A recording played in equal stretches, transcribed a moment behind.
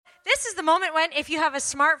this is the moment when, if you have a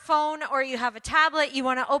smartphone or you have a tablet, you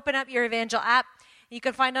want to open up your Evangel app. You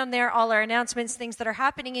can find on there all our announcements, things that are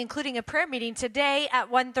happening, including a prayer meeting today at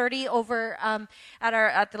 1:30 over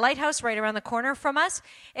at the Lighthouse right around the corner from us.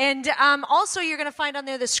 And also you're going to find on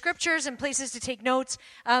there the scriptures and places to take notes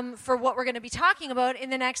for what we're going to be talking about in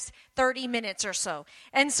the next 30 minutes or so.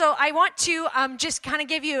 And so I want to just kind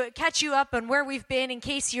of catch you up on where we've been in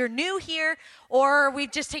case you're new here or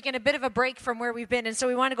we've just taken a bit of a break from where we've been, and so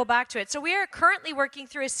we want to go back to it. So we are currently working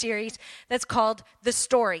through a series that's called The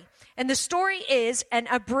Story. And the story is an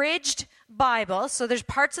abridged Bible. So there's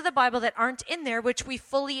parts of the Bible that aren't in there, which we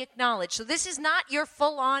fully acknowledge. So this is not your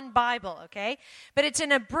full-on Bible, okay? But it's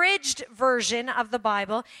an abridged version of the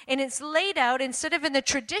Bible, and it's laid out, instead of in the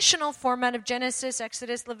traditional format of Genesis,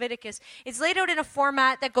 Exodus, Leviticus, it's laid out in a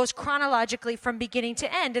format that goes chronologically from beginning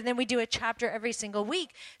to end, and then we do a chapter every single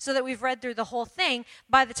week so that we've read through the whole thing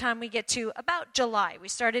by the time we get to about July. We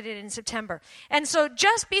started it in September. And so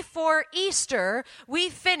just before Easter, we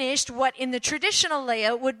finished what in the traditional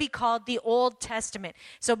layout would be called the Old Testament.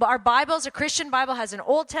 So our Bibles, a Christian Bible, has an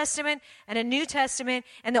Old Testament and a New Testament,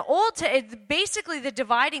 and basically the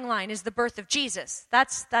dividing line is the birth of Jesus.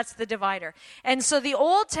 That's the divider. And so the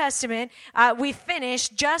Old Testament we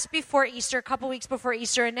finished just before Easter, a couple weeks before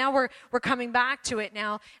Easter, and now we're coming back to it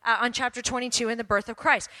now on chapter 22 in the birth of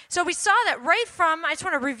Christ. So we saw that I just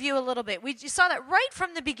want to review a little bit. We saw that right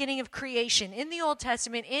from the beginning of creation in the Old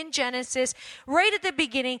Testament, in Genesis, right at the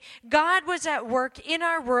beginning, God was at work in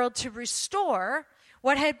our world to restore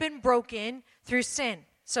what had been broken through sin.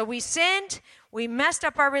 So we sinned, we messed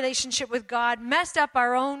up our relationship with God, messed up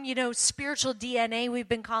our own, spiritual DNA, we've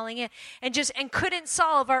been calling it, and couldn't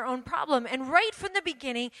solve our own problem. And right from the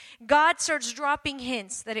beginning, God starts dropping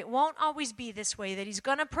hints that it won't always be this way, that he's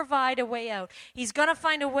going to provide a way out. He's going to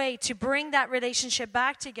find a way to bring that relationship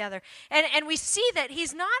back together. And we see that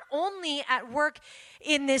he's not only at work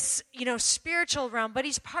in this, spiritual realm, but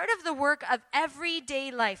he's part of the work of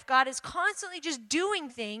everyday life. God is constantly just doing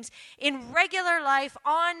things in regular life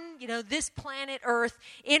on, this planet Earth,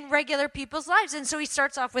 in regular people's lives. And so he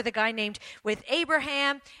starts off with a guy named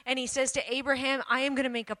Abraham, and he says to Abraham, I am going to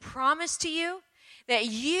make a promise to you that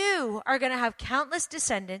you are going to have countless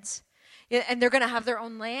descendants, and they're going to have their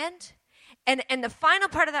own land. And the final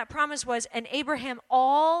part of that promise was, and Abraham,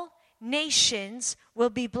 all nations will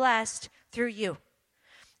be blessed through you.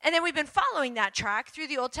 And then we've been following that track through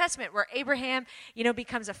the Old Testament where Abraham,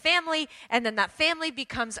 becomes a family, and then that family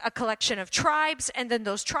becomes a collection of tribes, and then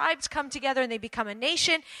those tribes come together and they become a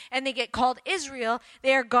nation, and they get called Israel.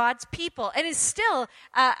 They are God's people. And it's still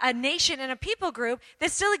a nation and a people group that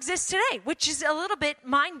still exists today, which is a little bit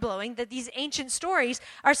mind-blowing that these ancient stories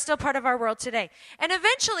are still part of our world today. And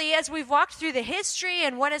eventually, as we've walked through the history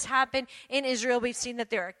and what has happened in Israel, we've seen that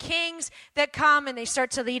there are kings that come and they start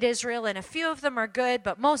to lead Israel, and a few of them are good,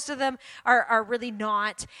 but most of them are really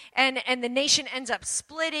not. And the nation ends up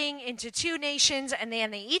splitting into two nations, and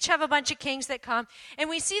they each have a bunch of kings that come. And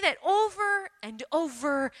we see that over and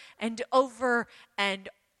over and over and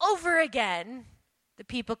over again, the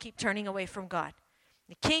people keep turning away from God.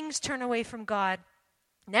 The kings turn away from God.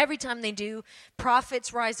 And every time they do,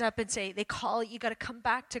 prophets rise up and say, they call you got to come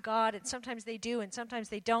back to God. And sometimes they do, and sometimes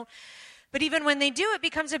they don't. But even when they do, it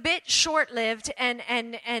becomes a bit short-lived,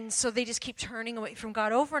 and so they just keep turning away from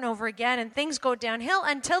God over and over again, and things go downhill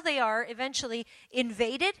until they are eventually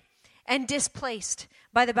invaded and displaced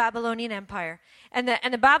by the Babylonian Empire. And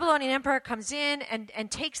the Babylonian Empire comes in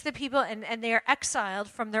and takes the people, and they are exiled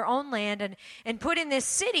from their own land and put in this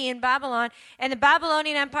city in Babylon. And the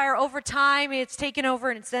Babylonian Empire, over time, it's taken over,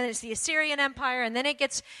 and then it's the Assyrian Empire, and then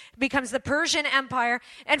it becomes the Persian Empire.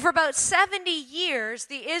 And for about 70 years,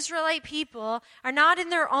 the Israelite people are not in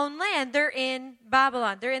their own land. They're in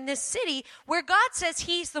Babylon. They're in this city where God says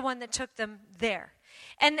he's the one that took them there.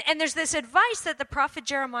 And there's this advice that the prophet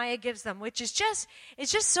Jeremiah gives them, which is just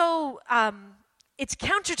so, it's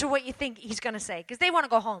counter to what you think he's going to say, because they want to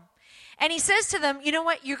go home. And he says to them, you know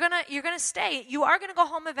what, you're gonna stay. You are going to go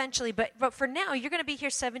home eventually, but for now, you're going to be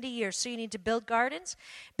here 70 years. So you need to build gardens,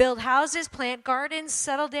 build houses, plant gardens,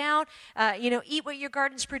 settle down, eat what your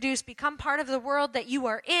gardens produce, become part of the world that you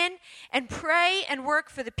are in, and pray and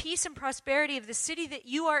work for the peace and prosperity of the city that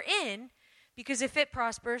you are in, because if it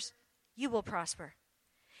prospers, you will prosper.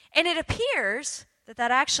 And it appears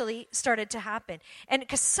that actually started to happen. And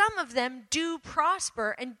because some of them do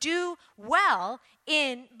prosper and do well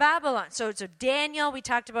in Babylon. So Daniel, we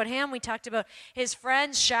talked about him. We talked about his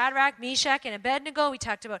friends, Shadrach, Meshach, and Abednego. We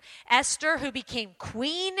talked about Esther, who became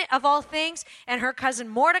queen of all things, and her cousin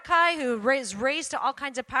Mordecai, who was raised to all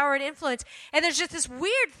kinds of power and influence. And there's just this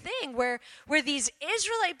weird thing where these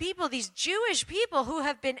Israelite people, these Jewish people who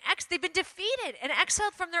have been they've been defeated and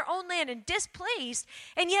exiled from their own land and displaced,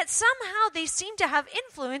 and yet somehow they seem to have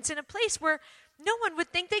influence in a place where no one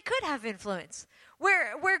would think they could have influence.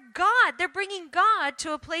 Where God, they're bringing God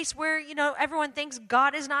to a place where, everyone thinks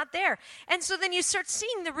God is not there. And so then you start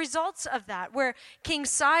seeing the results of that, where King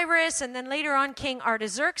Cyrus and then later on King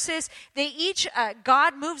Artaxerxes, they each,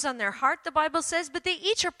 God moves on their heart, the Bible says, but they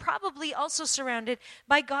each are probably also surrounded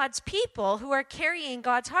by God's people who are carrying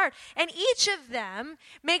God's heart. And each of them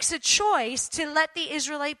makes a choice to let the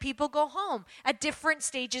Israelite people go home at different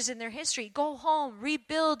stages in their history. Go home,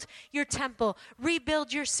 rebuild your temple,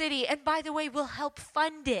 rebuild your city, and by the way, we'll help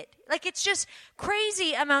fund it. Like, it's just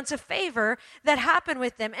crazy amounts of favor that happen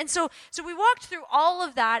with them. And so we walked through all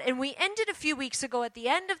of that, and we ended a few weeks ago at the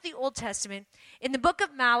end of the Old Testament in the book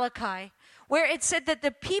of Malachi, where it said that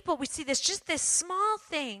the people, we see this small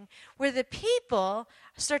thing where the people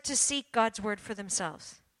start to seek God's word for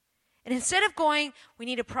themselves. And instead of going, we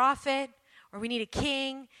need a prophet, or we need a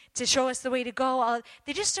king to show us the way to go,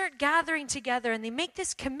 they just start gathering together and they make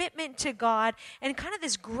this commitment to God, and kind of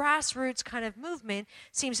this grassroots kind of movement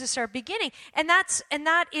seems to start beginning. And that's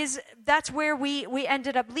where we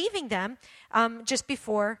ended up leaving them just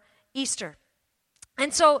before Easter.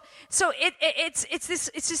 And so it's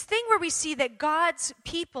this thing where we see that God's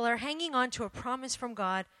people are hanging on to a promise from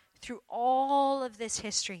God through all of this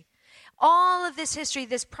history. All of this history,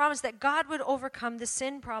 this promise that God would overcome the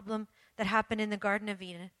sin problem that happened in the Garden of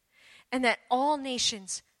Eden, and that all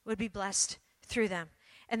nations would be blessed through them.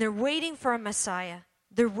 And they're waiting for a Messiah.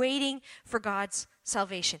 They're waiting for God's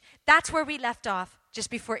salvation. That's where we left off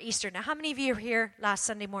just before Easter. Now, how many of you were here last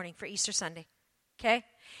Sunday morning for Easter Sunday? Okay?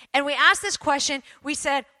 And we asked this question. We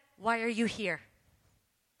said, why are you here?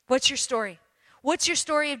 What's your story? What's your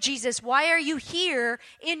story of Jesus? Why are you here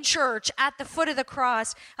in church at the foot of the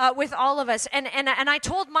cross with all of us? And I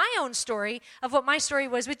told my own story of what my story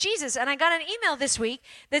was with Jesus. And I got an email this week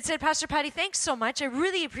that said, Pastor Patty, thanks so much. I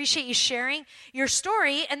really appreciate you sharing your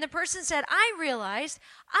story. And the person said, I realized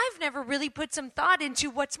I've never really put some thought into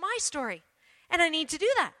what's my story. And I need to do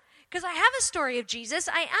that. Because I have a story of Jesus,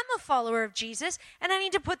 I am a follower of Jesus, and I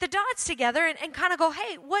need to put the dots together and kind of go,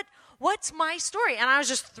 hey, what's my story? And I was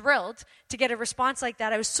just thrilled to get a response like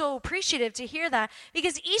that. I was so appreciative to hear that,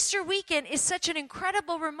 because Easter weekend is such an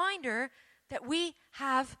incredible reminder that we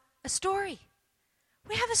have a story.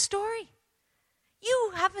 We have a story.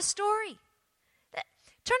 You have a story.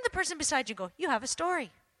 Turn to the person beside you and go, you have a story.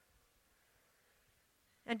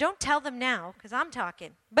 And don't tell them now, because I'm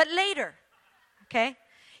talking, but later, okay?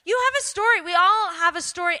 You have a story. We all have a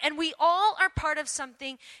story, and we all are part of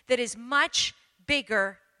something that is much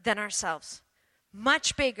bigger than ourselves.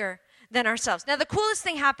 Much bigger than ourselves. Now, the coolest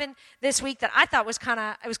thing happened this week that I thought was kind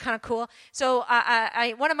of cool. So,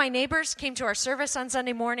 one of my neighbors came to our service on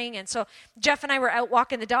Sunday morning, and so Jeff and I were out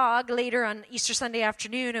walking the dog later on Easter Sunday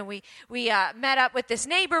afternoon, and we met up with this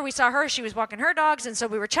neighbor. We saw her; she was walking her dogs, and so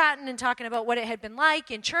we were chatting and talking about what it had been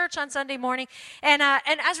like in church on Sunday morning. And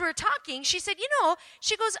as we were talking, she said,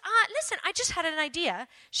 she goes, "Listen, I just had an idea."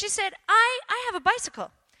 She said, "I have a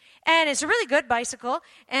bicycle. And it's a really good bicycle,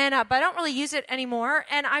 but I don't really use it anymore.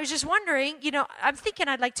 And I was just wondering, I'm thinking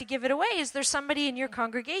I'd like to give it away. Is there somebody in your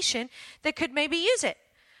congregation that could maybe use it?"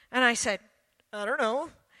 And I said, "I don't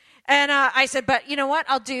know." And I said, "But you know what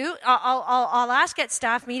I'll do? I'll ask at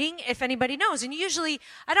staff meeting if anybody knows." And usually,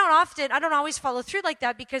 I don't always follow through like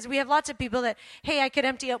that, because we have lots of people that, hey, I could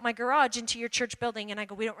empty out my garage into your church building. And I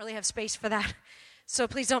go, we don't really have space for that. So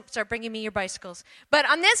please don't start bringing me your bicycles. But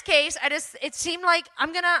on this case, it seemed like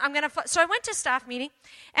so I went to staff meeting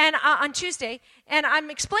and on Tuesday, and I'm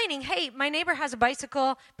explaining, hey, my neighbor has a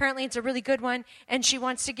bicycle. Apparently it's a really good one, and she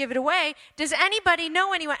wants to give it away. Does anybody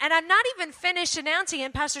know anyone? And I'm not even finished announcing it,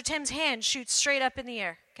 and Pastor Tim's hand shoots straight up in the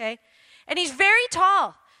air, okay? And he's very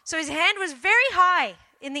tall, so his hand was very high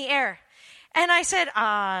in the air. And I said,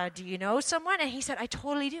 do you know someone? And he said, I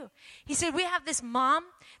totally do. He said, we have this mom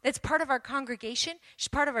that's part of our congregation. She's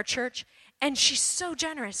part of our church. And she's so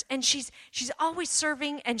generous. And she's always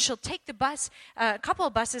serving. And she'll take the bus, a couple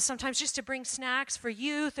of buses sometimes, just to bring snacks for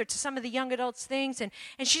youth or to some of the young adults things. And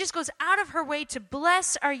she just goes out of her way to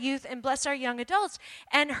bless our youth and bless our young adults.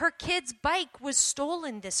 And her kid's bike was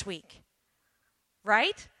stolen this week.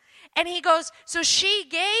 Right? And he goes, so she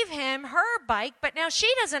gave him her bike, but now she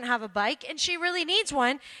doesn't have a bike, and she really needs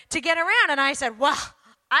one to get around. And I said, well,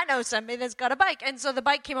 I know somebody that's got a bike. And so the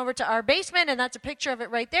bike came over to our basement, and that's a picture of it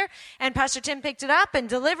right there. And Pastor Tim picked it up and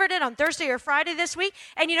delivered it on Thursday or Friday this week.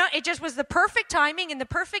 And, it just was the perfect timing and the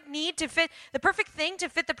perfect need to fit, the perfect thing to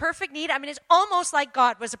fit the perfect need. I mean, it's almost like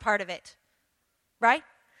God was a part of it, right?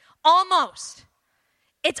 Almost.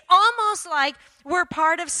 It's almost like we're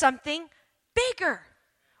part of something bigger.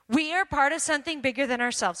 We are part of something bigger than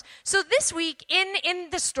ourselves. So this week, in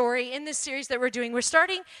the story, in this series that we're doing, we're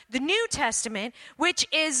starting the New Testament, which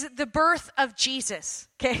is the birth of Jesus,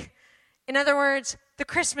 okay? In other words, the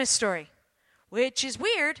Christmas story, which is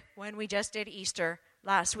weird when we just did Easter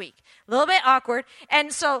last week. A little bit awkward.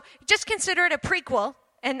 And so just consider it a prequel.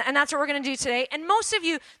 And that's what we're going to do today. And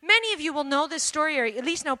many of you will know this story or at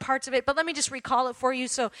least know parts of it, but let me just recall it for you.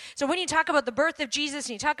 So when you talk about the birth of Jesus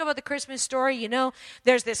and you talk about the Christmas story,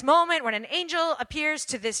 there's this moment when an angel appears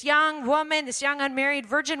to this young woman, this young unmarried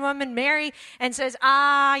virgin woman, Mary, and says,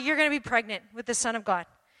 you're going to be pregnant with the Son of God.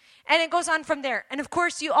 And it goes on from there. And of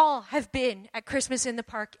course, you all have been at Christmas in the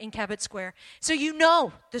Park in Cabot Square. So you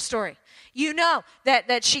know the story. You know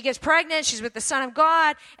that she gets pregnant, she's with the Son of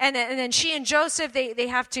God, and then she and Joseph, they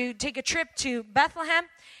have to take a trip to Bethlehem.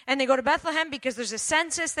 And they go to Bethlehem because there's a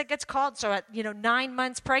census that gets called. So at 9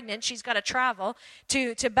 months pregnant, she's got to travel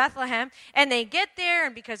to Bethlehem. And they get there,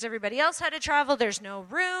 and because everybody else had to travel, there's no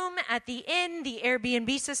room at the inn. The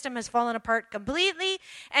Airbnb system has fallen apart completely.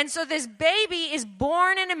 And so this baby is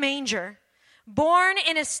born in a manger, born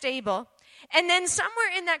in a stable. And then somewhere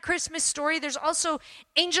in that Christmas story, there's also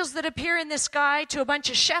angels that appear in the sky to a bunch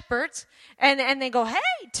of shepherds. And they go,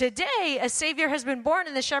 hey, today a Savior has been born.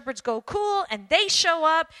 And the shepherds go, cool. And they show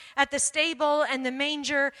up at the stable and the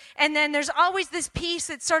manger. And then there's always this piece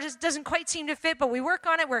that sort of doesn't quite seem to fit, but we work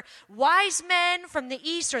on it, where wise men from the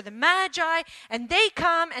east, or the Magi, and they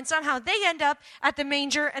come and somehow they end up at the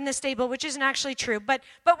manger and the stable, which isn't actually true. But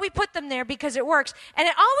we put them there because it works. And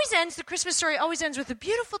it always ends, the Christmas story always ends with a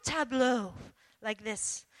beautiful tableau like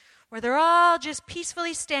this, where they're all just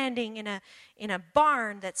peacefully standing in a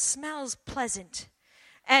barn that smells pleasant.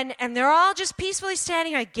 And they're all just peacefully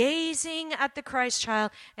standing, right, gazing at the Christ child,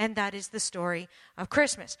 and that is the story of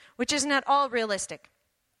Christmas, which isn't at all realistic.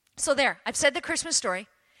 So there, I've said the Christmas story.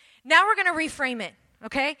 Now we're going to reframe it,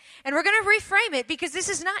 okay? And we're going to reframe it because this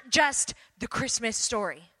is not just the Christmas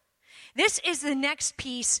story. This is the next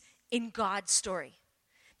piece in God's story.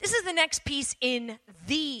 This is the next piece in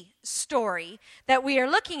the story that we are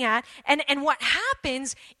looking at. And what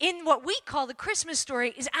happens in what we call the Christmas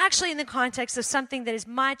story is actually in the context of something that is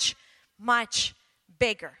much, much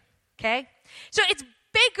bigger. Okay? So it's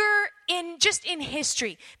bigger in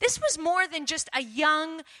history. This was more than just a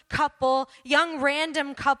young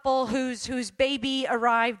random couple whose baby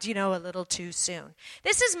arrived, a little too soon.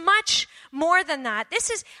 This is much more than that.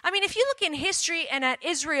 If you look in history and at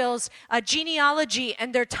Israel's genealogy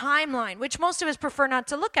and their timeline, which most of us prefer not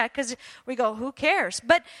to look at because we go, who cares?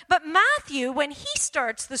 But Matthew, when he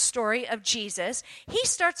starts the story of Jesus, he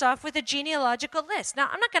starts off with a genealogical list. Now,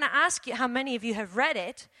 I'm not going to ask you how many of you have read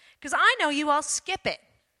it, because I know you all skip it,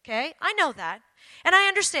 okay? I know that, and I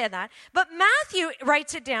understand that. But Matthew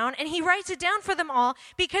writes it down, and he writes it down for them all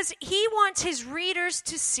because he wants his readers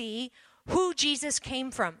to see who Jesus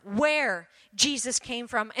came from, where Jesus came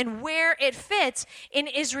from, and where it fits in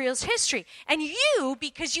Israel's history. And you,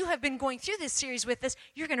 because you have been going through this series with us,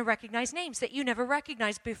 you're going to recognize names that you never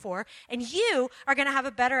recognized before, and you are going to have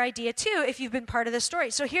a better idea too if you've been part of the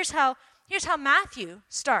story. So here's how Matthew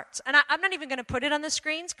starts. And I'm not even going to put it on the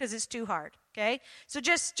screens because it's too hard, okay? So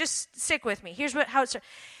just stick with me. Here's how it starts.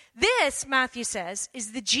 This, Matthew says,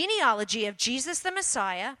 is the genealogy of Jesus the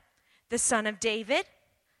Messiah, the son of David,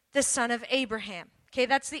 the son of Abraham. Okay,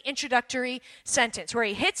 that's the introductory sentence where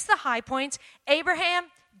he hits the high points: Abraham,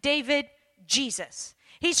 David, Jesus.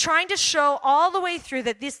 He's trying to show all the way through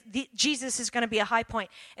that Jesus is going to be a high point.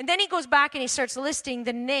 And then he goes back and he starts listing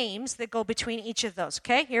the names that go between each of those.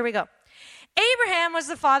 Okay, here we go. Abraham was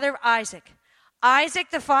the father of Isaac.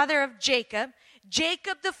 Isaac, the father of Jacob.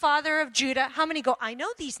 Jacob, the father of Judah. How many go, I know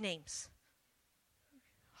these names?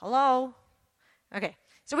 Hello? Okay,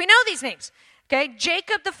 so we know these names. Okay,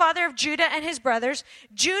 Jacob, the father of Judah and his brothers.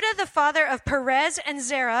 Judah, the father of Perez and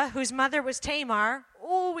Zerah, whose mother was Tamar.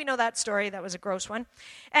 Oh, we know that story. That was a gross one.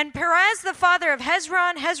 And Perez, the father of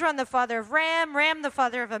Hezron. Hezron, the father of Ram. Ram, the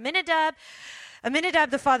father of Amminadab. Amminadab,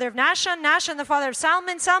 the father of Nahshon. Nahshon, the father of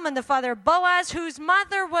Salmon. Salmon, the father of Boaz, whose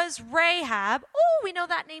mother was Rahab. Oh, we know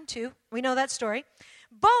that name too. We know that story.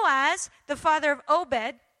 Boaz, the father of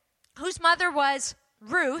Obed, whose mother was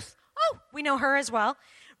Ruth. Oh, we know her as well.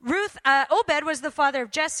 Obed was the father of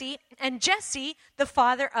Jesse, and Jesse, the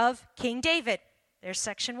father of King David. There's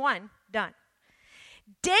section 1, done.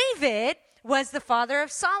 David was the father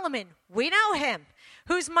of Solomon. We know him,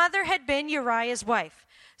 whose mother had been Uriah's wife.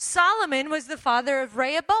 Solomon was the father of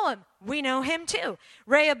Rehoboam. We know him too.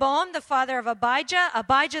 Rehoboam, the father of Abijah.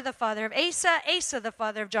 Abijah, the father of Asa. Asa, the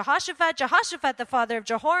father of Jehoshaphat. Jehoshaphat, the father of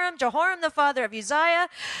Jehoram. Jehoram, the father of Uzziah.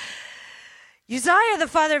 Uzziah, the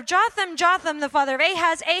father of Jotham. Jotham, the father of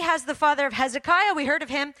Ahaz. Ahaz, the father of Hezekiah. We heard of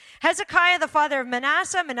him. Hezekiah, the father of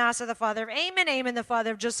Manasseh. Manasseh, the father of Amon. Amon, the father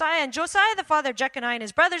of Josiah. And Josiah, the father of Jeconiah and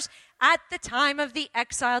his brothers at the time of the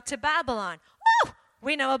exile to Babylon. Woo!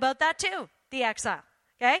 We know about that too, the exile.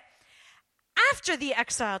 Okay? After the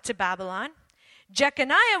exile to Babylon,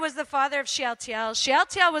 Jeconiah was the father of Shealtiel.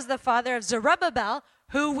 Shealtiel was the father of Zerubbabel,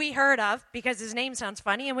 who we heard of because his name sounds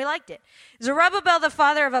funny and we liked it. Zerubbabel, the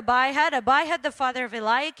father of Abihud. Abihud, the father of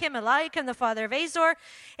Eliakim. Eliakim, the father of Azor.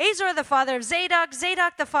 Azor, the father of Zadok.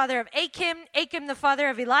 Zadok, the father of Achim. Achim, the father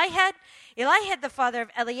of Elihud. Elihud, the father of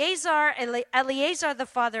Eleazar. Eleazar, the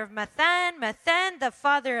father of Mathan. Mathan, the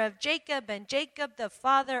father of Jacob. And Jacob, the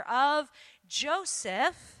father of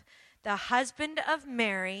Joseph, the husband of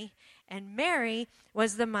Mary. And Mary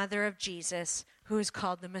was the mother of Jesus, who is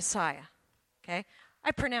called the Messiah. Okay?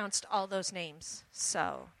 I pronounced all those names,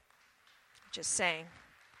 so just saying.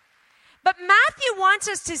 But Matthew wants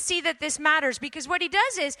us to see that this matters because what he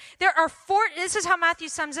does is this is how Matthew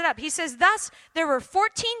sums it up. He says, thus, there were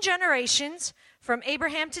 14 generations from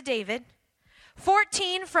Abraham to David,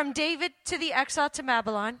 14 from David to the exile to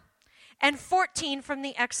Babylon, and 14 from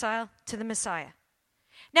the exile to the Messiah.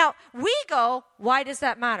 Now, we go, why does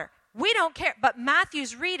that matter? We don't care. But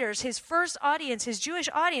Matthew's readers, his first audience, his Jewish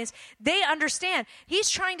audience, they understand. He's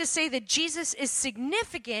trying to say that Jesus is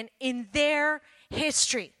significant in their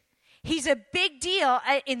history. He's a big deal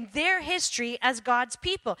in their history as God's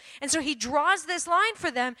people. And so he draws this line for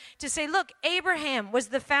them to say, look, Abraham was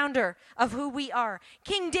the founder of who we are.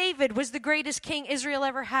 King David was the greatest king Israel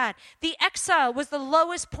ever had. The exile was the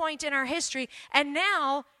lowest point in our history. And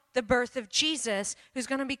now the birth of Jesus, who's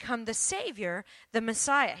going to become the Savior, the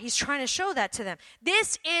Messiah. He's trying to show that to them.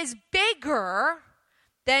 This is bigger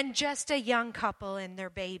than just a young couple and their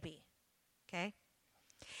baby. Okay?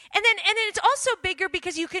 And then it's also bigger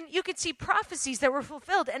because you can see prophecies that were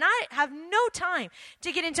fulfilled. And I have no time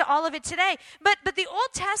to get into all of it today. But the Old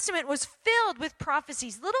Testament was filled with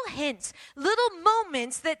prophecies, little hints, little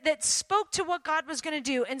moments that spoke to what God was going to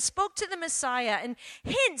do and spoke to the Messiah and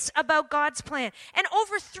hints about God's plan. And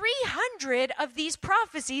over 300 of these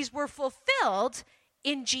prophecies were fulfilled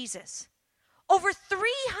in Jesus. Over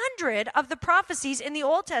 300 of the prophecies in the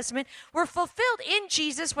Old Testament were fulfilled in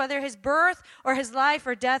Jesus, whether his birth or his life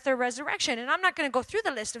or death or resurrection. And I'm not going to go through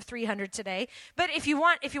the list of 300 today, but if you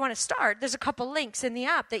want to start, there's a couple links in the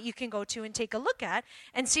app that you can go to and take a look at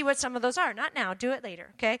and see what some of those are. Not now, do it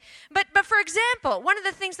later, okay? But for example, one of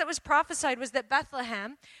the things that was prophesied was that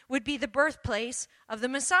Bethlehem would be the birthplace of the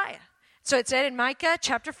Messiah. So it said in Micah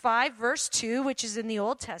chapter 5, verse 2, which is in the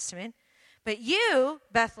Old Testament, but you,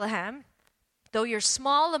 Bethlehem, though you're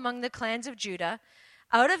small among the clans of Judah,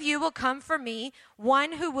 out of you will come for me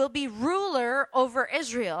one who will be ruler over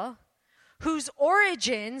Israel, whose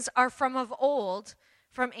origins are from of old,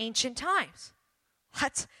 from ancient times.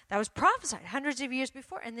 That was prophesied hundreds of years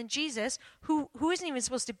before. And then Jesus, who isn't even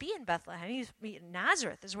supposed to be in Bethlehem, he's in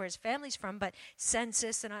Nazareth is where his family's from, but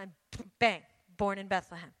census and bang, born in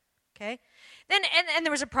Bethlehem. Okay? Then and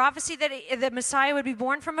there was a prophecy that the Messiah would be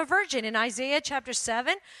born from a virgin. In Isaiah chapter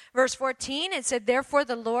 7, verse 14, it said, therefore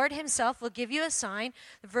the Lord himself will give you a sign.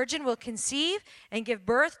 The virgin will conceive and give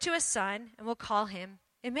birth to a son and will call him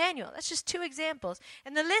Emmanuel. That's just two examples.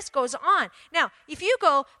 And the list goes on. Now, if you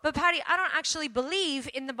go, but Patty, I don't actually believe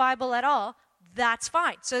in the Bible at all, that's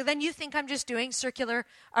fine. So then you think I'm just doing circular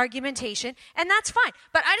argumentation, and that's fine.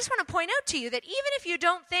 But I just want to point out to you that even if you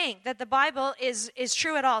don't think that the Bible is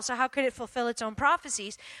true at all, so how could it fulfill its own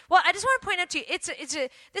prophecies? Well, I just want to point out to you,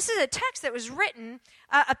 this is a text that was written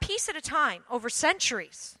a piece at a time over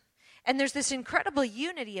centuries. And there's this incredible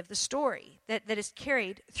unity of the story that is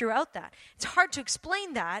carried throughout that. It's hard to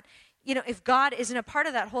explain that, if God isn't a part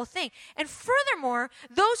of that whole thing. And furthermore,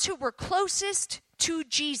 those who were closest to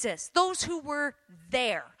Jesus, those who were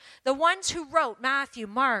there, the ones who wrote Matthew,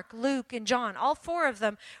 Mark, Luke, and John, all four of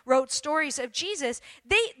them wrote stories of Jesus.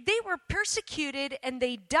 They were persecuted and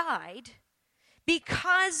they died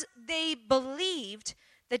because they believed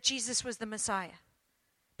that Jesus was the Messiah.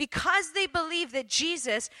 Because they believed that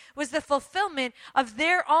Jesus was the fulfillment of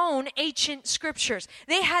their own ancient scriptures.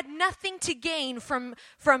 They had nothing to gain from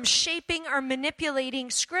shaping or manipulating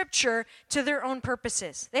scripture to their own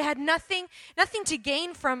purposes. They had nothing to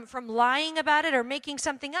gain from lying about it or making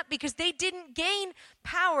something up because they didn't gain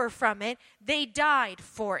power from it. They died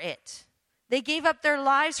for it. They gave up their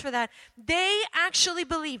lives for that. They actually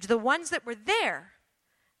believed, the ones that were there,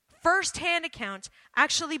 first-hand account,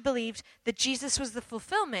 actually believed that Jesus was the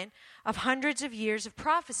fulfillment of hundreds of years of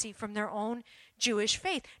prophecy from their own Jewish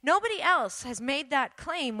faith. Nobody else has made that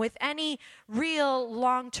claim with any real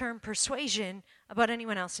long-term persuasion about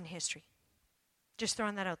anyone else in history. Just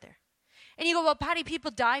throwing that out there. And you go, well, Patty,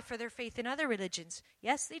 people die for their faith in other religions.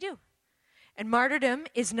 Yes, they do. And martyrdom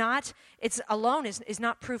is not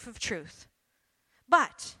proof of truth.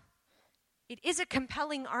 But it is a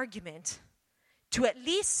compelling argument to at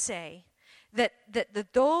least say that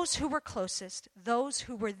those who were closest, those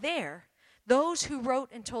who were there, those who wrote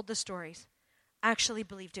and told the stories, actually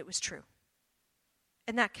believed it was true.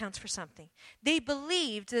 And that counts for something. They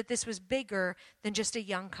believed that this was bigger than just a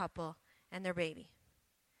young couple and their baby.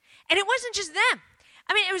 And it wasn't just them.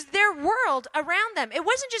 I mean, it was their world around them. It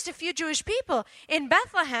wasn't just a few Jewish people in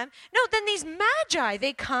Bethlehem. No, then these magi,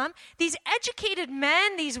 they come, these educated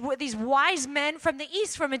men, these wise men from the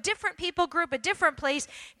east, from a different people group, a different place,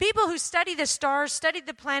 people who study the stars, studied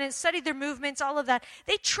the planets, studied their movements, all of that.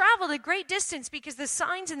 They traveled a great distance because the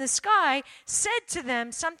signs in the sky said to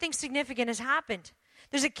them something significant has happened.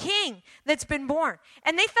 There's a king that's been born.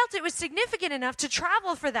 And they felt it was significant enough to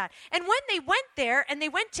travel for that. And when they went there and they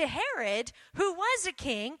went to Herod, who was a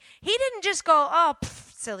king, he didn't just go, oh,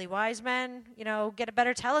 silly wise men, get a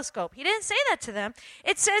better telescope. He didn't say that to them.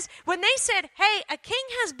 It says when they said, hey, a king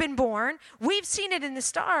has been born, we've seen it in the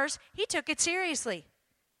stars, he took it seriously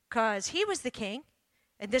because he was the king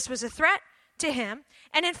and this was a threat to him.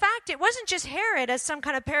 And in fact, it wasn't just Herod as some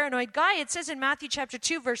kind of paranoid guy. It says in Matthew chapter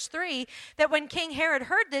 2, verse 3, that when King Herod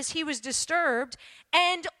heard this, he was disturbed,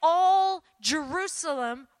 and all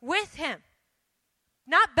Jerusalem with him.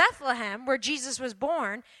 Not Bethlehem, where Jesus was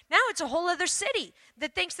born. Now it's a whole other city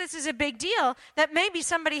that thinks this is a big deal, that maybe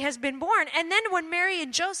somebody has been born. And then when Mary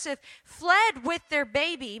and Joseph fled with their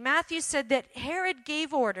baby, Matthew said that Herod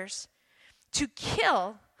gave orders to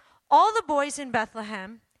kill all the boys in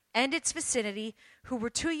Bethlehem and its vicinity who were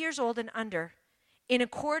 2 years old and under, in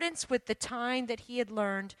accordance with the time that he had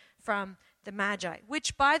learned from the Magi,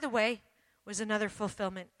 which, by the way, was another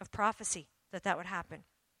fulfillment of prophecy that would happen.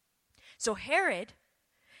 So Herod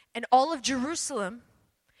and all of Jerusalem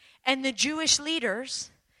and the Jewish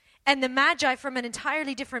leaders and the Magi from an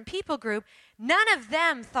entirely different people group, none of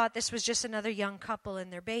them thought this was just another young couple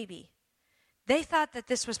and their baby. They thought that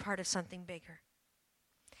this was part of something bigger.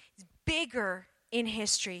 It's bigger in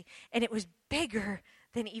history, and it was bigger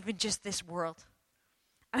than even just this world.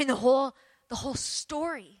 I mean, the whole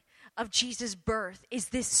story of Jesus' birth is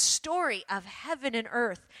this story of heaven and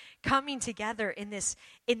earth coming together in this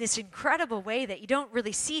incredible way that you don't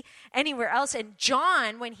really see anywhere else. And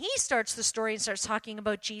John, when he starts the story and starts talking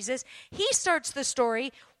about Jesus, he starts the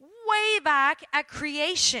story way back at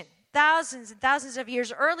creation, thousands and thousands of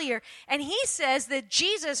years earlier. And he says that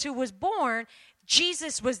Jesus, who was born,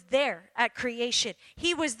 Jesus was there at creation.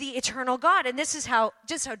 He was the eternal God. And this is how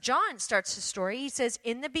John starts the story. He says,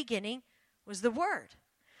 in the beginning was the Word.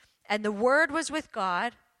 And the Word was with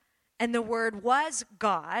God. And the Word was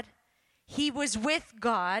God. He was with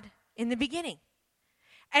God in the beginning.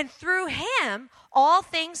 And through him, all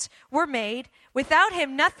things were made. Without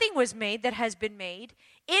him, nothing was made that has been made.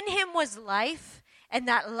 In him was life. And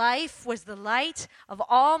that life was the light of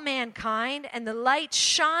all mankind, and the light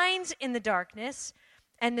shines in the darkness,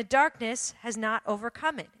 and the darkness has not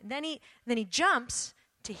overcome it. And then he jumps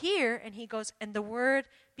to here, and he goes, and the Word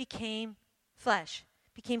became flesh,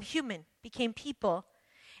 became human, became people,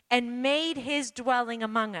 and made his dwelling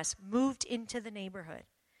among us, moved into the neighborhood.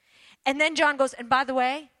 And then John goes, and by the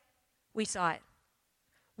way, we saw it.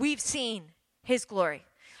 We've seen his glory.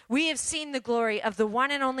 We have seen the glory of the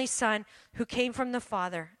one and only Son who came from the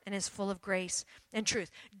Father and is full of grace and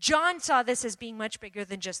truth. John saw this as being much bigger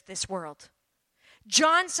than just this world.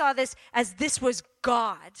 John saw this as this was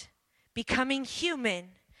God becoming human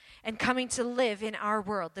and coming to live in our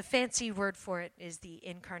world. The fancy word for it is the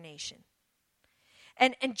incarnation.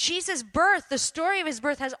 And Jesus' birth, the story of his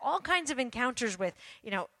birth, has all kinds of encounters with,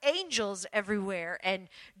 angels everywhere and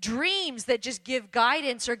dreams that just give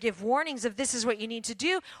guidance or give warnings of this is what you need to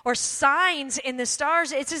do, or signs in the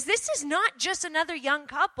stars. It says this is not just another young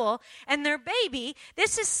couple and their baby.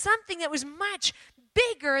 This is something that was much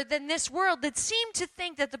bigger than this world, that seemed to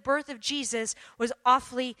think that the birth of Jesus was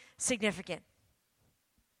awfully significant.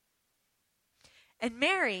 And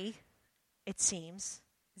Mary, it seems,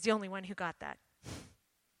 is the only one who got that.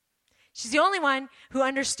 She's the only one who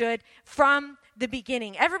understood from the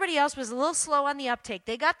beginning. Everybody else was a little slow on the uptake.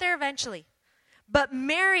 They got there eventually. But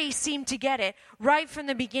Mary seemed to get it right from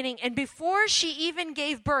the beginning. And before she even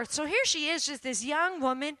gave birth, so here she is, just this young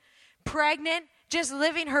woman, pregnant, just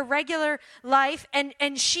living her regular life,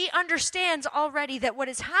 and she understands already that what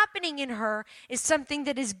is happening in her is something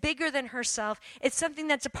that is bigger than herself. It's something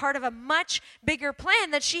that's a part of a much bigger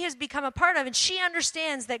plan that she has become a part of, and she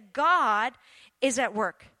understands that God is at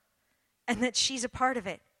work and that she's a part of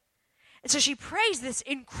it. And so she prays this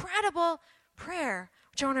incredible prayer,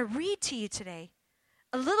 which I want to read to you today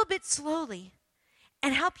a little bit slowly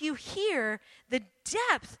and help you hear the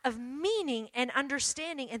depth of meaning and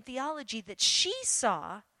understanding and theology that she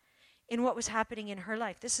saw in what was happening in her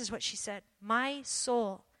life. This is what she said: "My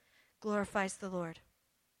soul glorifies the Lord,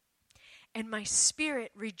 and my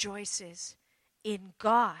spirit rejoices in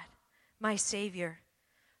God, my Savior,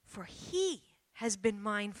 for he has been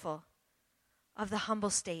mindful of the humble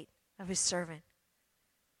state of his servant."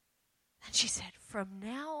 And she said, "From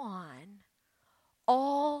now on,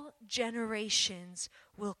 all generations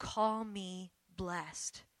will call me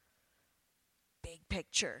blessed." Big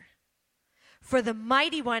picture. "For the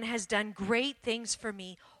Mighty One has done great things for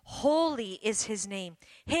me. Holy is his name.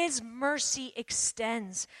 His mercy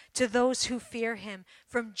extends to those who fear him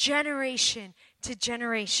from generation to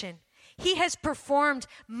generation. He has performed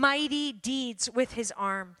mighty deeds with his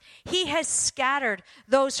arm. He has scattered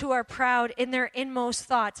those who are proud in their inmost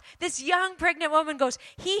thoughts." This young pregnant woman goes,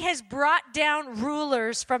 "He has brought down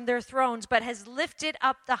rulers from their thrones, but has lifted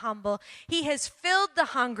up the humble. He has filled the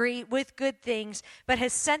hungry with good things, but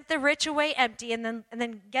has sent the rich away empty." And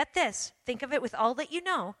then get this, think of it with all that you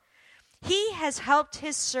know. "He has helped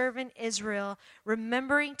his servant Israel,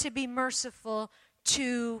 remembering to be merciful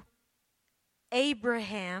to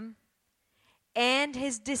Abraham and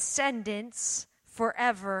his descendants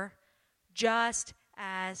forever, just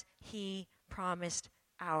as he promised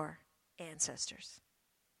our ancestors."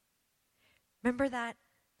 Remember that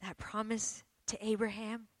promise to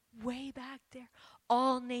Abraham way back there?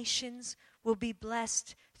 All nations will be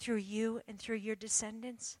blessed through you and through your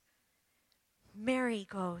descendants. Mary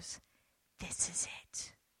goes, "This is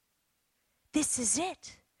it. This is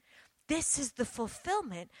it. This is the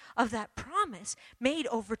fulfillment of that promise made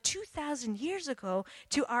over 2,000 years ago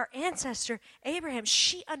to our ancestor Abraham."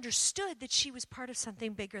 She understood that she was part of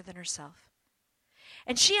something bigger than herself.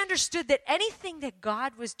 And she understood that anything that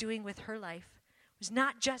God was doing with her life was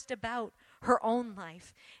not just about her own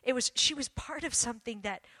life. She was part of something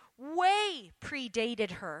that way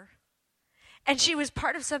predated her. And she was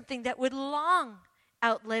part of something that would long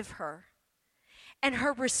outlive her. And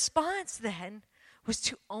her response then was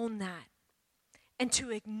to own that and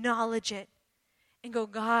to acknowledge it and go,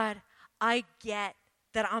 "God, I get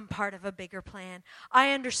that I'm part of a bigger plan.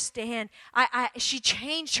 I understand." She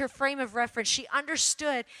changed her frame of reference. She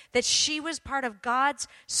understood that she was part of God's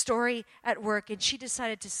story at work, and she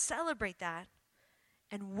decided to celebrate that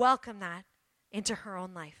and welcome that into her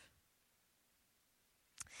own life.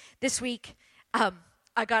 This week,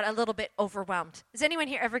 I got a little bit overwhelmed. Does anyone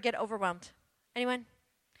here ever get overwhelmed? Anyone?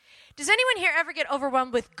 Does anyone here ever get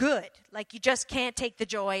overwhelmed with good? Like you just can't take the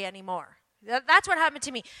joy anymore? That's what happened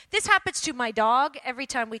to me. This happens to my dog every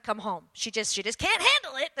time we come home. She just can't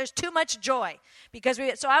handle it. There's too much joy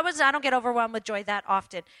I don't get overwhelmed with joy that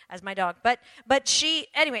often as my dog. But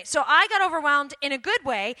so I got overwhelmed in a good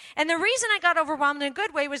way. And the reason I got overwhelmed in a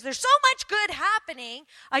good way was there's so much good happening.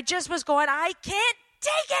 I just was going, I can't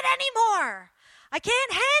take it anymore. I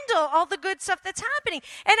can't handle all the good stuff that's happening.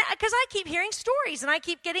 And because I keep hearing stories and I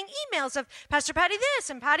keep getting emails of Pastor Patty this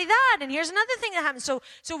and Patty that, and here's another thing that happened. So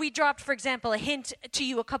we dropped, for example, a hint to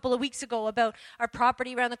you a couple of weeks ago about our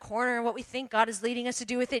property around the corner and what we think God is leading us to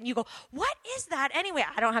do with it. And you go, "What is that?" Anyway,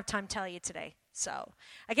 I don't have time to tell you today. So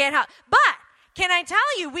I can't help. But can I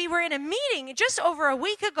tell you, we were in a meeting just over a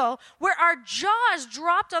week ago where our jaws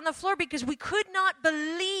dropped on the floor because we could not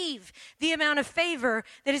believe the amount of favor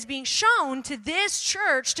that is being shown to this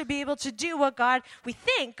church to be able to do what we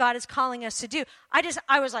think God is calling us to do.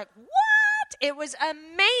 I was like, what? It was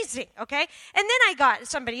amazing, okay? And then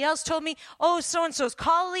somebody else told me, so-and-so's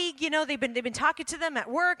colleague, they've been talking to them at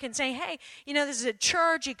work and saying, "Hey, this is a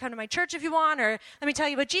church, you come to my church if you want, or let me tell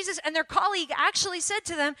you about Jesus." And their colleague actually said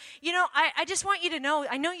to them, I just want you to know,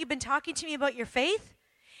 I know you've been talking to me about your faith,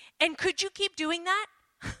 and could you keep doing that?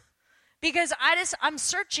 Because I'm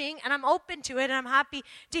searching and I'm open to it and I'm happy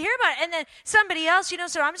to hear about it. And then somebody else,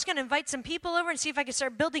 so I'm just going to invite some people over and see if I can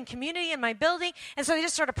start building community in my building. And so they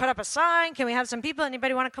just sort of put up a sign, "Can we have some people?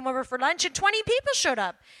 Anybody want to come over for lunch?" And 20 people showed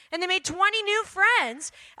up. And they made 20 new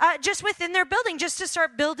friends just within their building just to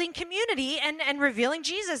start building community and revealing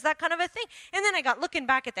Jesus, that kind of a thing. And then I got looking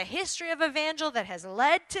back at the history of Evangel that has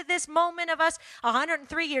led to this moment of us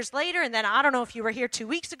 103 years later. And then I don't know if you were here 2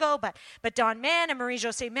 weeks ago, but Don Mann and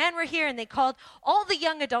Marie-Josée Mann were here. and they called all the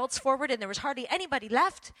young adults forward, and there was hardly anybody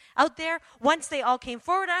left out there once they all came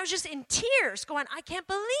forward. I was just in tears going, I can't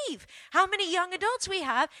believe how many young adults we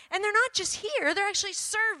have, and they're not just here, they're actually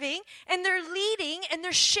serving, and they're leading, and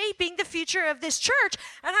they're shaping the future of this church.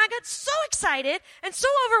 And I got so excited and so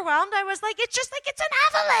overwhelmed, I was like, it's just like it's an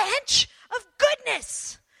avalanche of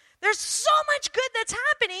goodness. There's so much good that's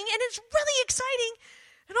happening, and it's really exciting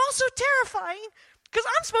and also terrifying because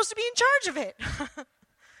I'm supposed to be in charge of it.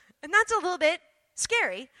 And that's a little bit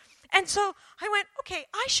scary. And so I went, okay,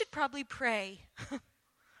 I should probably pray.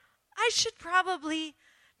 I should probably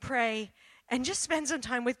pray and just spend some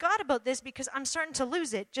time with God about this because I'm starting to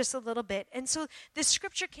lose it just a little bit. And so this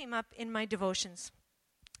scripture came up in my devotions.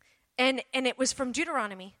 And it was from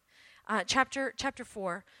Deuteronomy. Chapter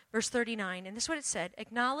 4, verse 39, and this is what it said: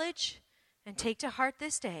 acknowledge and take to heart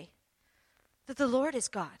this day that the Lord is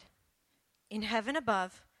God. In heaven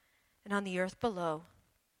above and on the earth below,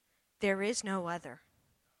 there is no other.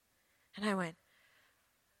 And I went,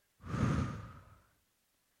 whew.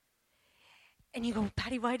 And you go,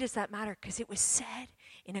 Patty, why does that matter? Because it was said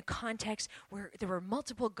in a context where there were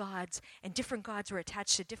multiple gods, and different gods were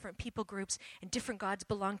attached to different people groups, and different gods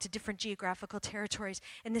belonged to different geographical territories.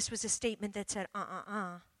 And this was a statement that said,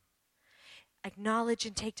 acknowledge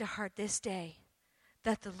and take to heart this day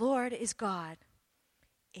that the Lord is God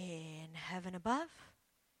in heaven above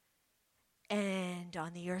and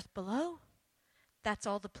on the earth below. That's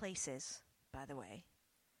all the places, by the way.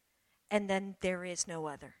 And then there is no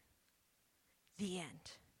other. The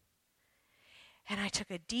end. And I took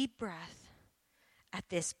a deep breath at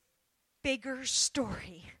this bigger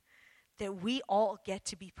story that we all get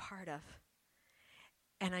to be part of.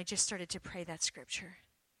 And I just started to pray that scripture.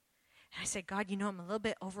 And I said, God, you know, I'm a little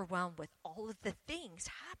bit overwhelmed with all of the things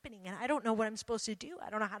happening, and I don't know what I'm supposed to do. I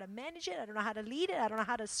don't know how to manage it. I don't know how to lead it. I don't know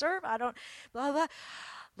how to serve. I don't, blah, blah.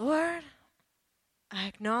 Lord, I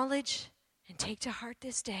acknowledge and take to heart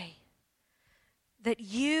this day that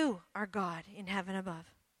you are God in heaven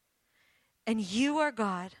above. And you are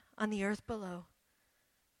God on the earth below.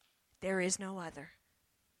 There is no other.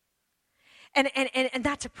 And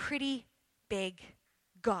that's a pretty big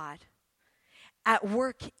God at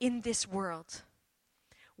work in this world,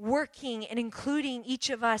 working and including each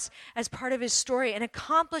of us as part of his story and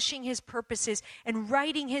accomplishing his purposes and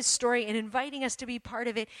writing his story and inviting us to be part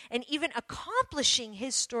of it and even accomplishing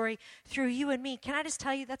his story through you and me. Can I just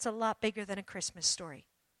tell you, that's a lot bigger than a Christmas story.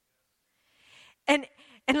 And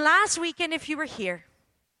last weekend, if you were here,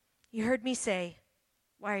 you heard me say,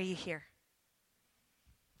 why are you here?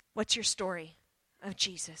 What's your story of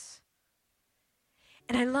Jesus?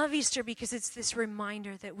 And I love Easter because it's this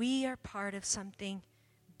reminder that we are part of something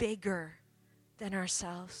bigger than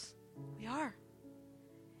ourselves. We are.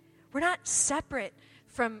 We're not separate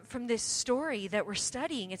from this story that we're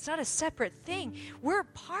studying. It's not a separate thing. We're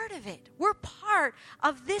part of it. We're part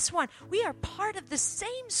of this one. We are part of the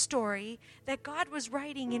same story that God was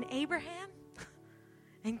writing in Abraham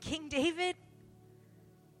and King David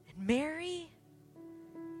and Mary.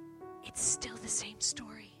 It's still the same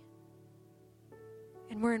story.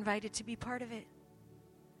 And we're invited to be part of it.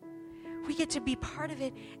 We get to be part of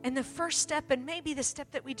it. And the first step, and maybe the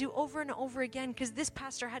step that we do over and over again, because this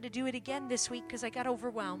pastor had to do it again this week because I got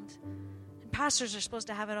overwhelmed. And pastors are supposed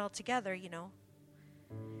to have it all together, you know.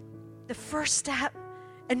 The first step,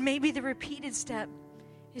 and maybe the repeated step,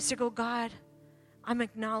 is to go, God, I'm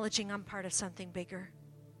acknowledging I'm part of something bigger.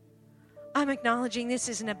 I'm acknowledging this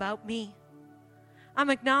isn't about me. I'm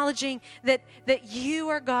acknowledging that you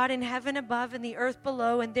are God in heaven above and the earth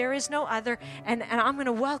below, and there is no other. And I'm going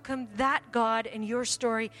to welcome that God and your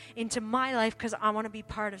story into my life because I want to be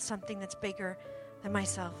part of something that's bigger than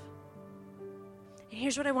myself. And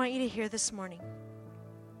here's what I want you to hear this morning.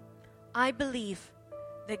 I believe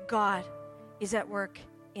that God is at work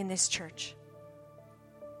in this church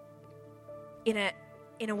in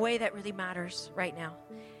a way that really matters right now.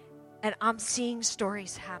 And I'm seeing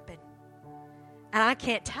stories happen. And I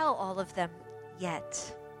can't tell all of them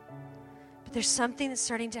yet. But there's something that's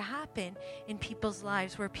starting to happen in people's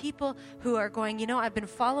lives where people who are going, you know, I've been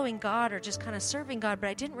following God or just kind of serving God, but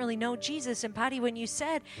I didn't really know Jesus. And Patty, when you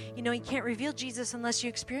said, you know, you can't reveal Jesus unless you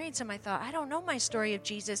experience him, I thought, I don't know my story of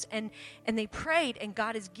Jesus. And they prayed, and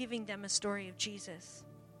God is giving them a story of Jesus.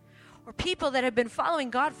 Or people that have been following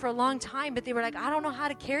God for a long time, but they were like, I don't know how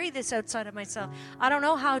to carry this outside of myself. I don't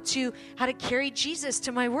know how to carry Jesus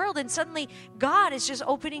to my world. And suddenly God is just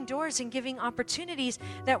opening doors and giving opportunities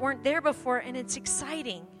that weren't there before, and it's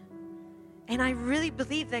exciting. And I really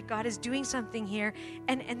believe that God is doing something here.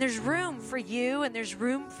 And there's room for you and there's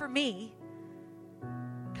room for me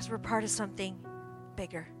because we're part of something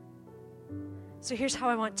bigger. So here's how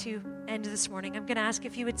I want to end this morning, I'm going to ask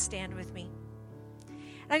if you would stand with me.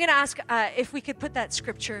 I'm going to ask if we could put that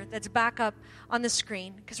scripture that's back up on the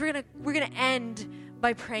screen, because we're going to end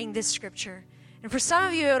by praying this scripture. And for some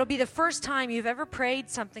of you, it'll be the first time you've ever prayed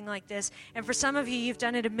something like this. And for some of you, you've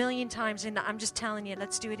done it a million times. And I'm just telling you,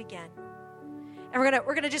 let's do it again. And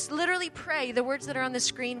we're gonna just literally pray the words that are on the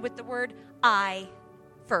screen with the word I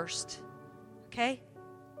first. Okay?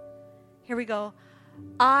 Here we go.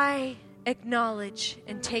 I acknowledge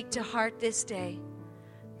and take to heart this day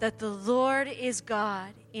that the Lord is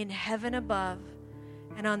God in heaven above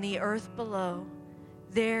and on the earth below.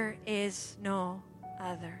 There is no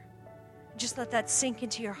other. Just let that sink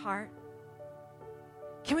into your heart.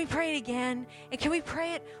 Can we pray it again? And can we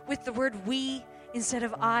pray it with the word we instead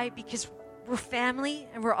of I? Because we're family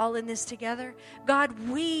and we're all in this together. God,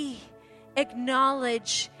 we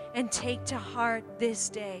acknowledge and take to heart this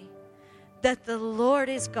day that the Lord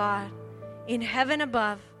is God in heaven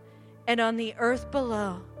above and on the earth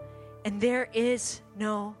below, and there is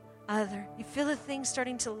no other. You feel the things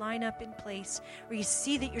starting to line up in place where you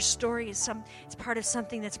see that your story is it's part of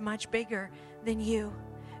something that's much bigger than you.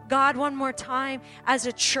 God, one more time, as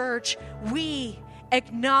a church, we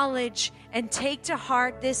acknowledge and take to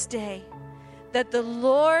heart this day that the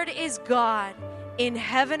Lord is God in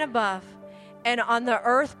heaven above and on the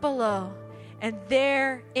earth below, and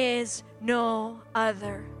there is no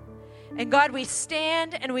other. And God, we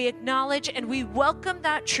stand and we acknowledge and we welcome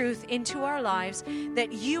that truth into our lives,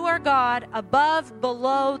 that you are God above,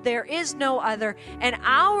 below, there is no other, and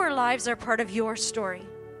our lives are part of your story.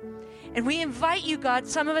 And we invite you, God,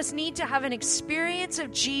 some of us need to have an experience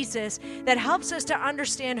of Jesus that helps us to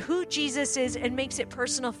understand who Jesus is and makes it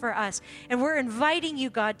personal for us. And we're inviting you,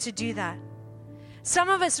 God, to do that. Some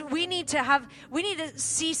of us, we need to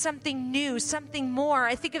see something new, something more.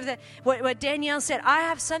 I think of what Danielle said, I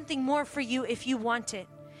have something more for you if you want it.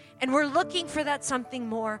 And we're looking for that something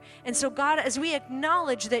more. And so, God, as we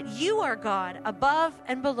acknowledge that you are God above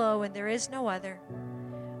and below and there is no other,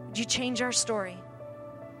 would you change our story?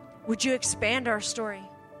 Would you expand our story?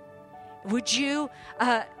 Would you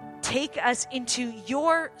take us into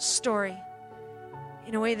your story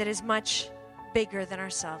in a way that is much bigger than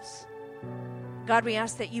ourselves? God, we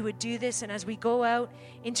ask that you would do this, and as we go out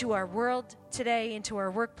into our world today, into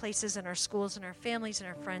our workplaces and our schools and our families and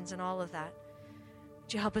our friends and all of that,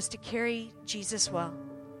 would you help us to carry Jesus well?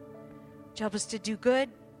 Would you help us to do good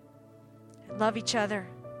and love each other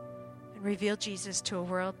and reveal Jesus to a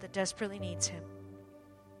world that desperately needs him?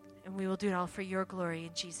 And we will do it all for your glory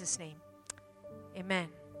in Jesus' name. Amen.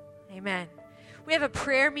 Amen. We have a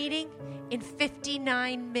prayer meeting in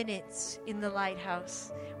 59 minutes in the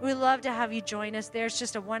Lighthouse. We'd love to have you join us there. It's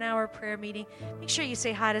just a 1-hour prayer meeting. Make sure you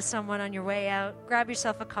say hi to someone on your way out. Grab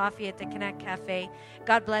yourself a coffee at the Connect Cafe.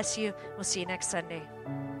 God bless you. We'll see you next Sunday.